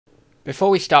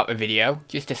Before we start the video,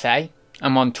 just to say,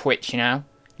 I'm on Twitch now.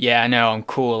 Yeah, I know, I'm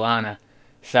cool, aren't I?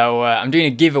 So, I'm doing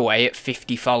a giveaway at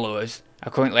 50 followers.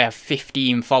 I currently have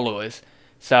 15 followers.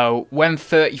 So, when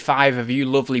 35 of you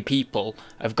lovely people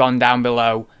have gone down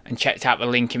below and checked out the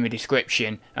link in the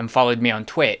description and followed me on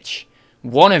Twitch,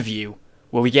 one of you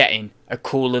will be getting a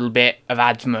cool little bit of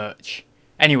Adz merch.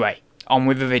 Anyway, on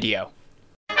with the video.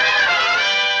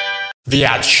 The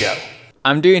Adz Show.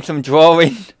 I'm doing some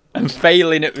drawing. I'm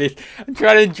failing at this. I'm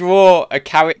trying to draw a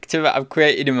character that I've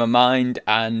created in my mind,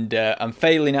 and I'm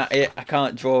failing at it. I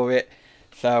can't draw it,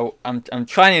 so I'm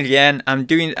trying it again. I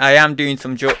am doing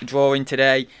some drawing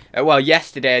today. Well,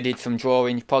 yesterday I did some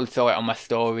drawing. You probably saw it on my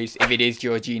stories if it is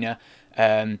Georgina.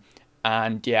 And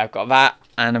yeah, I've got that,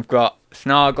 and I've got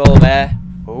Snargle there.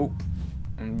 Oh,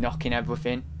 I'm knocking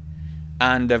everything.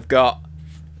 And I've got,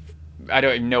 I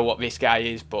don't even know what this guy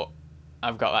is, but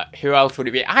I've got that. Who else would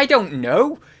it be? I don't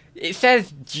know. It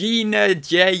says Gina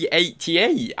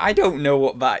J88. I don't know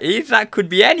what that is. That could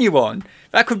be anyone.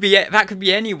 That could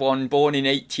be anyone born in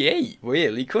 88.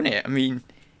 Really, couldn't it? I mean,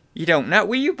 you don't know.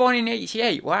 Were you born in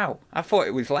 88? Wow. I thought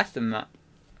it was less than that.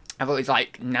 I thought it was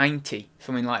like 90,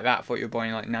 something like that. I thought you were born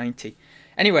in like 90.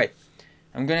 Anyway,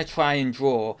 I'm gonna try and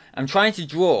draw. I'm trying to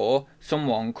draw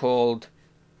someone called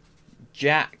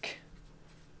Jack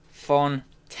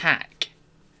Fontac.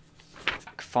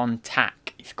 Fontac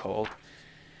is called,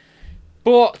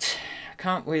 but I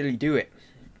can't really do it.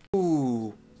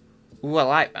 Ooh, I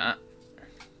like that.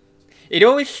 It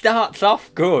always starts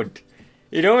off good.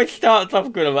 It always starts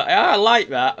off good. I'm like, oh, I like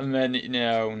that, and then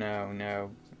no.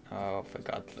 Oh, for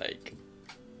God's sake!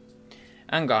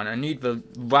 Hang on, I need the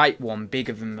right one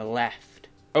bigger than the left.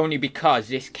 Only because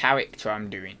this character I'm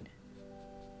doing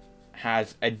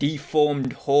has a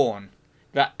deformed horn.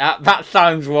 That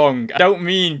sounds wrong. I don't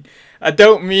mean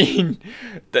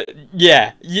that.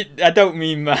 Yeah, I don't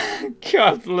mean that.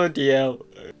 God bloody hell.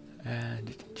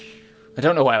 I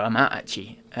don't know where I'm at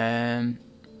actually. A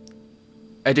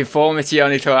deformity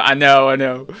on his horn. I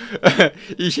know.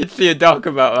 You should see a doc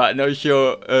about that. Not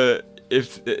sure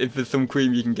if there's some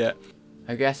cream you can get.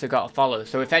 I guess I got a follow.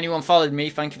 So if anyone followed me,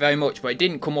 thank you very much. But it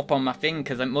didn't come up on my thing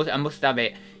because I must have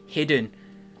it hidden.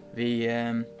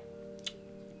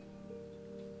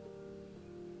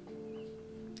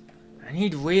 I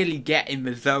need to really get in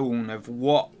the zone of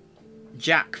what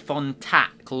Jack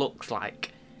Fontac looks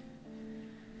like.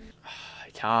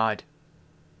 It's hard.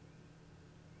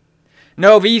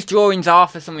 No, these drawings are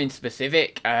for something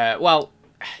specific. Well,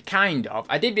 kind of.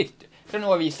 I did this. I don't know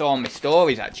whether you saw on my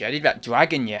stories actually. I did that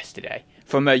dragon yesterday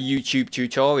from a YouTube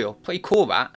tutorial. Pretty cool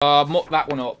that. I've mucked that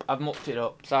one up. I've mucked it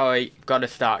up. Sorry. Gotta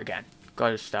start again.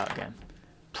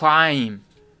 Prime.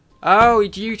 Oh,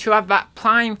 do you two have that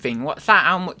Prime thing? What's that?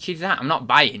 How much is that? I'm not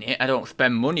buying it. I don't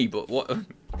spend money, but what?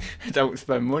 I don't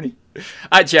spend money.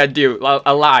 Actually, I do.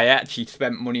 A lie. I actually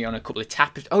spent money on a couple of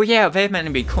tapestries. Oh, yeah, they're meant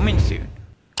to be coming soon.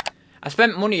 I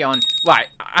spent money on... Right,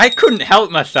 I couldn't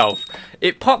help myself.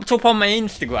 It popped up on my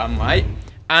Instagram, right?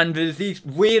 And there's these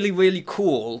really, really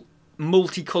cool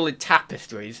multicoloured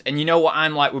tapestries. And you know what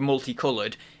I'm like with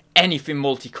multicoloured? Anything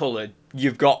multicoloured,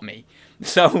 you've got me.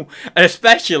 So,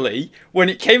 especially when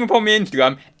it came up on my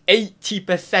Instagram,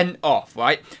 80% off,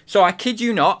 right? So I kid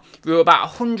you not, we were about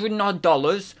 $100 odd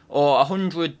or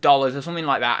 $100 or something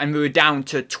like that, and we were down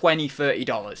to $20,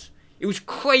 $30. It was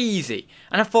crazy.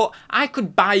 And I thought, I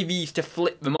could buy these to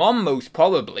flip them on most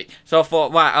probably. So I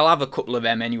thought, right, I'll have a couple of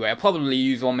them anyway. I'll probably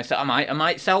use one myself. I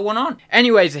might sell one on.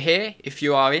 Anyways, here, if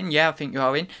you are in. Yeah, I think you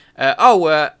are in.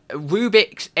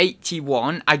 Rubik's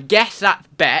 81. I guess that's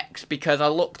Bex because I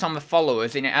looked on the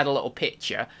followers and it had a little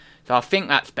picture. So I think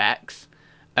that's Bex.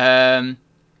 God,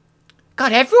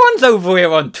 everyone's over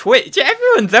here on Twitch.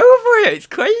 Everyone's over here. It's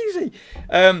crazy.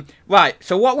 Right,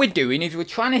 so what we're doing is we're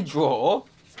trying to draw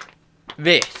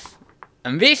this.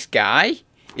 And this guy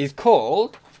is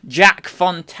called Jack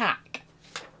Fontac.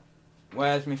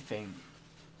 Where's my thing?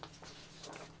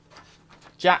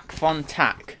 Jack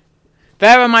Fontac.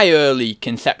 There are my early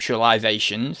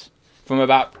conceptualizations from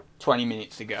about 20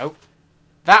 minutes ago.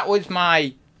 That was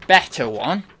my better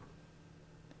one.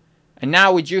 And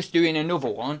now we're just doing another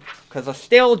one because I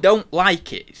still don't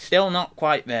like it. It's still not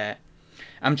quite there.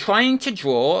 I'm trying to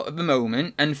draw at the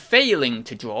moment and failing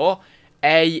to draw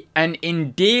an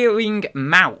endearing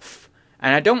mouth.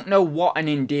 And I don't know what an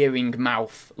endearing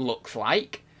mouth looks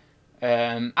like.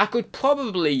 I could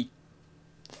probably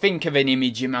think of an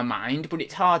image in my mind, but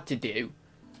it's hard to do.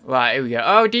 Right, here we go.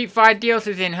 Oh, Deep Fried Deals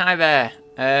is in. Hi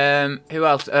there. Who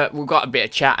else? We've got a bit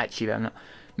of chat actually.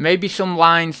 Maybe some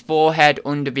lines, forehead,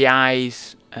 under the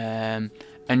eyes, and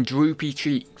droopy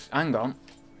cheeks. Hang on.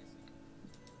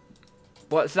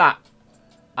 What's that?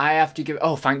 I have to give...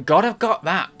 Oh, thank God I've got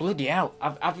that. Bloody hell.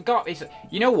 I've got this...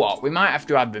 You know what? We might have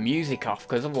to have the music off,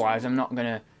 because otherwise I'm not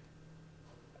going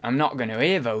to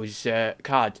hear those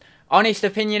cards. Honest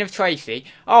opinion of Tracy?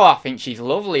 Oh, I think she's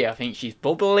lovely. I think she's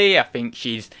bubbly.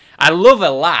 I love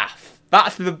a laugh.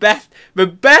 That's the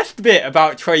best bit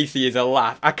about Tracy is a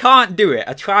laugh. I can't do it.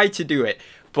 I try to do it.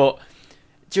 But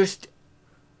just...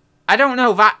 I don't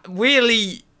know, that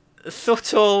really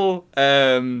subtle,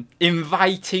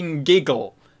 inviting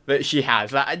giggle that she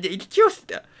has. It's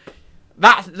just...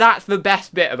 That's the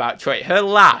best bit about Tracy. Her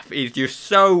laugh is just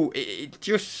so... It's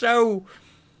just so...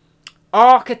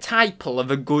 archetypal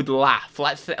of a good laugh.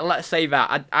 Let's say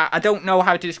that. I don't know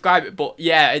how to describe it, but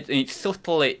yeah, it's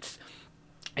subtle. It's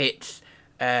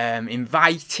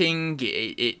inviting.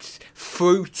 It's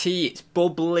fruity. It's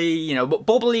bubbly. You know, but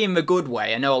bubbly in the good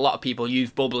way. I know a lot of people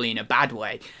use bubbly in a bad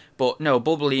way, but no,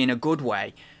 bubbly in a good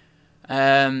way.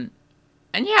 And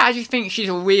yeah, I just think she's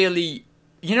a really.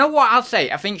 You know what I'll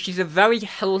say? I think she's a very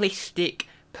holistic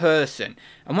person.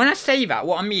 And when I say that,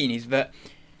 what I mean is that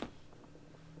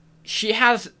she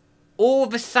has all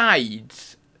the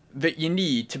sides that you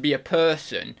need to be a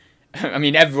person. I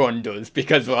mean, everyone does,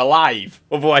 because we're alive.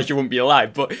 Otherwise, you wouldn't be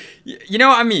alive. But, you know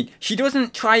what I mean? She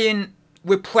doesn't try and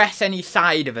repress any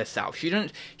side of herself. She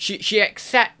doesn't. She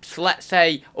accepts, let's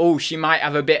say, oh, she might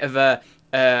have a bit of a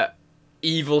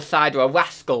evil side or a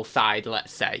rascal side,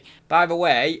 let's say. By the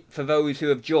way, for those who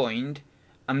have joined,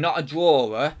 I'm not a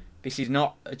drawer. This is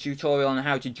not a tutorial on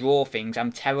how to draw things.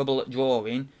 I'm terrible at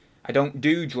drawing. I don't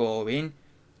do drawing.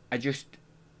 I just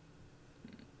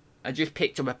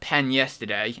picked up a pen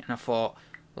yesterday and I thought,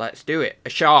 let's do it. A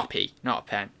Sharpie, not a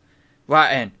pen.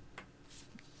 Right in.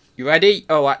 You ready?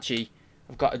 Oh, actually,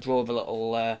 I've got to draw the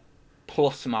little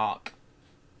plus mark.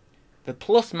 The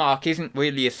plus mark isn't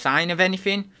really a sign of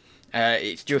anything.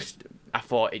 It's just, I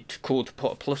thought it's cool to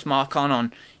put a plus mark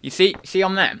on. You see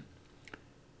on them?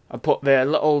 I put the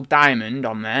little diamond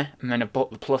on there and then I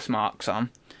put the plus marks on.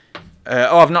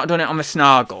 Oh, I've not done it on the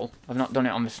snargle.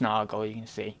 You can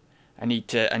see. I need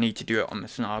to do it on the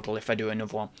snargle if I do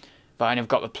another one. But I've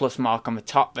got the plus mark on the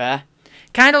top there.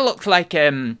 Kind of looks like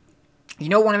you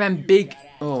know, one of them big.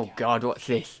 Oh God, what's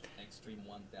this?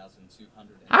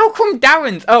 How come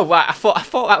Darren's? Oh right, I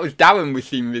thought that was Darren was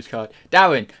seeing this card.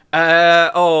 Darren.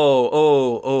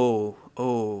 Oh.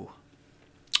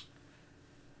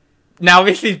 Now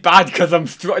this is bad because I'm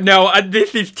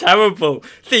this is terrible.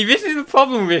 See, this is the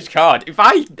problem with this card. If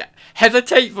I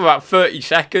hesitate for about 30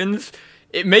 seconds,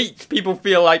 it makes people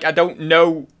feel like I don't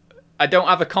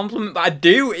have a compliment, but I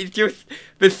do. It's just,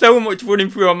 there's so much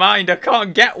running through my mind. I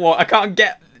can't get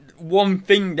one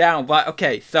thing down. Right,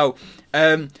 okay, so,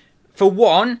 for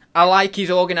one, I like his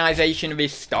organisation of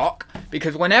his stock,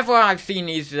 because whenever I've seen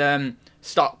his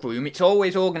stock room, it's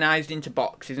always organised into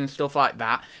boxes and stuff like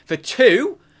that. For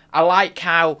two, I like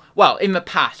how, well, in the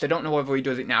past, I don't know whether he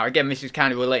does it now. Again, this is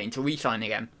kind of relating to reselling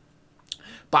again.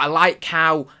 But I like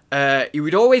how he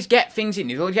would always get things in.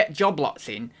 He'd always get job lots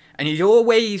in. And he'd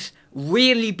always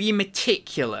really be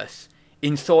meticulous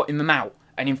in sorting them out.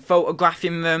 And in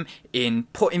photographing them, in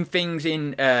putting things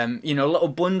in, you know, little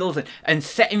bundles. And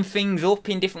setting things up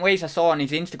in different ways. I saw on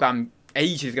his Instagram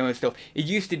ages ago and stuff. He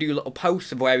used to do little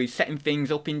posts of where he's setting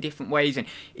things up in different ways. And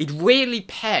he'd really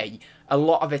pay a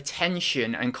lot of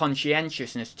attention and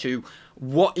conscientiousness to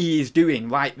what he is doing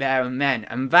right there and then,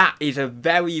 and that is a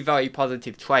very, very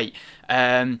positive trait.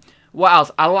 What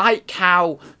else? I like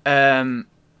how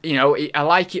you know, I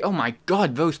like it. Oh my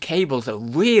God, those cables are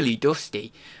really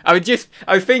dusty. I was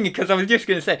thinking, because I was just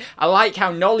going to say, I like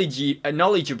how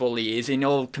knowledgeable he is in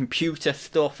all computer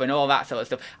stuff and all that sort of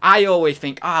stuff. I always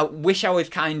think, oh, I wish I was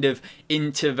kind of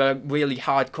into the really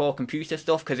hardcore computer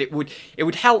stuff, because it would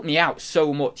help me out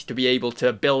so much to be able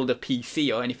to build a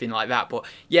PC or anything like that. But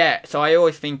yeah, so I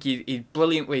always think he's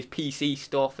brilliant with PC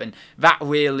stuff, and that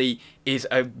really is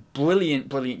a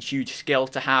brilliant, huge skill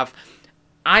to have.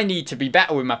 I need to be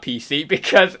better with my PC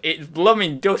because it's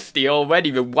blooming dusty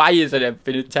already. The wires and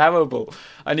everything are terrible.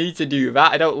 I need to do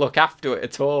that. I don't look after it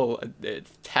at all. It's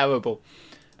terrible.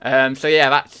 So yeah,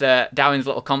 that's Darren's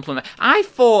little compliment. I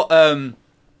thought, I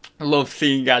love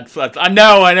seeing ads. I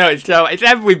know, it's terrible. It's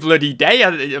every bloody day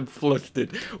I'm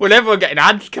flustered. Whenever I get an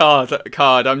ads card,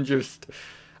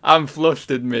 I'm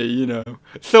flustered, you know.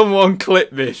 Someone clip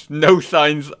this.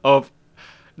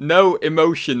 No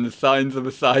emotions, signs of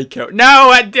a psycho.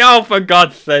 No, oh, for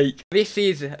God's sake. This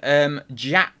is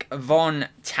Jack Von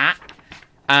Tack,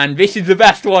 and this is the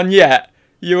best one yet.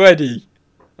 You ready?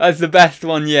 That's the best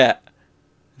one yet.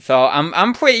 So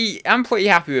I'm pretty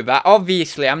happy with that.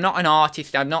 Obviously, I'm not an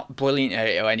artist. I'm not brilliant at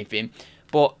it or anything,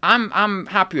 but I'm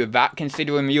happy with that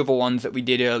considering the other ones that we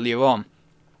did earlier on.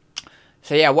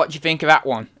 So yeah, what do you think of that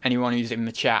one? Anyone who's in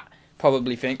the chat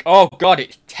probably think, oh god,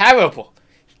 it's terrible.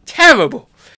 Terrible.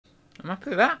 I'm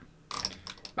happy with that.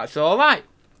 That's alright.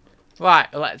 Right,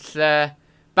 let's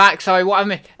back. Sorry, what I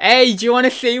mean. Hey, do you want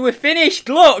to see? We're finished.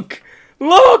 Look!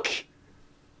 Look!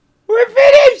 We're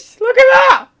finished! Look at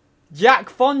that! Jack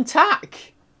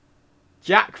Fontac.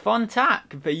 Jack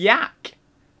Fontac, the yak.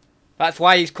 That's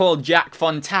why he's called Jack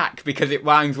Fontac, because it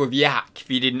rhymes with yak, if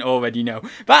you didn't already know.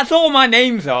 That's all my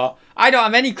names are. I don't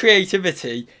have any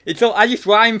creativity. It's all, I just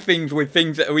rhyme things with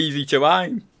things that are easy to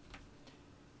rhyme.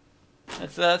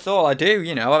 That's all I do,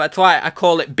 you know. That's why I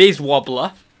call it Biz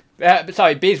Wobbler.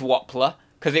 Sorry, Biz Woppler,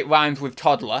 because it rhymes with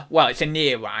toddler. Well, it's a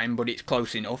near rhyme, but it's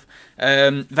close enough.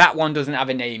 That one doesn't have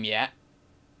a name yet.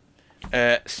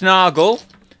 Snargle,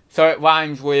 so it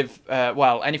rhymes with,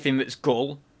 well, anything that's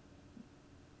gull.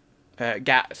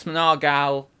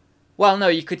 Snargal. Well, no,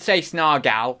 you could say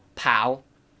Snargal, pal.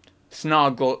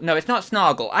 Snargle. No, it's not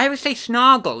Snargle. I always say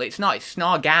Snargle. It's not. It's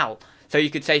Snargal. So you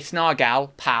could say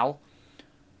Snargal, pal.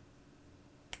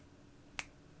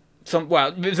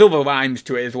 Well, there's other rhymes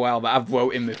to it as well that I've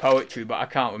wrote in my poetry, but I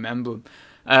can't remember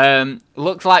them.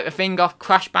 Looks like the thing off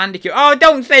Crash Bandicoot. Oh,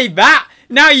 don't say that!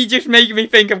 Now you just make me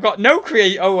think I've got no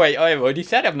Oh, wait, I already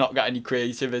said I've not got any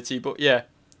creativity, but yeah.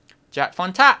 Jack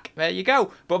Fontac, there you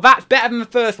go. But that's better than the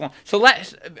first one. So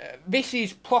let's... this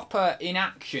is proper in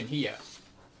action here.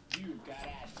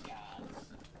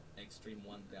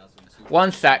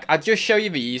 One sec, I'll just show you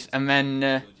these, and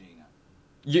then...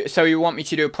 so you want me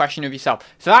to do a impression of yourself.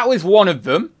 So that was one of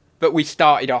them that we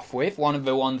started off with. One of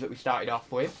the ones that we started off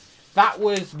with. That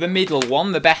was the middle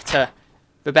one, the better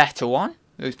one.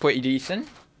 It was pretty decent.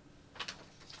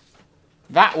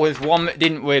 That was one that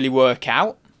didn't really work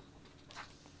out.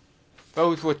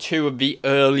 Those were two of the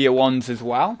earlier ones as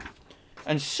well.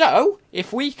 And so,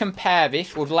 if we compare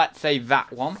this with, let's say,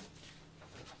 that one.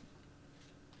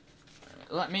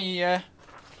 Let me...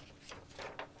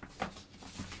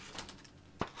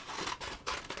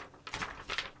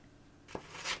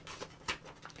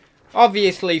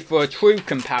 Obviously, for a true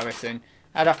comparison,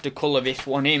 I'd have to colour this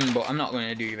one in, but I'm not going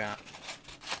to do that.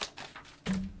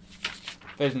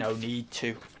 There's no need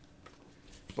to.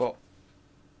 But,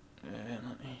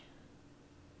 let me...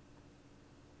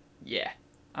 Yeah,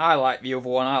 I like the other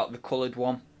one, I like the coloured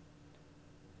one.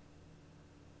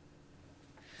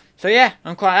 So yeah,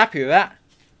 I'm quite happy with that.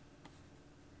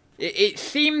 It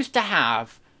seems to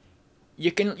have...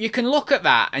 You can look at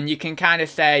that and you can kind of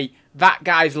say, that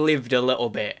guy's lived a little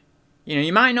bit. You know,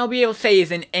 you might not be able to say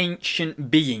he's an ancient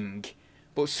being,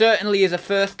 but certainly as a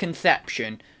first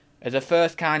conception, as a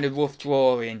first kind of rough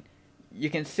drawing, you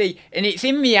can see, and it's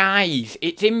in the eyes,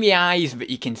 that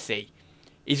you can see.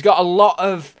 He's got a lot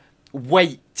of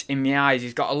weight in the eyes,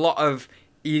 he's got a lot of,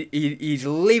 he's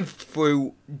lived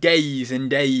through days and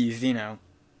days, you know.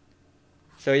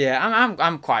 So yeah,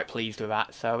 I'm quite pleased with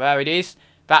that, so there it is.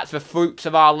 That's the fruits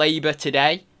of our labour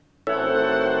today.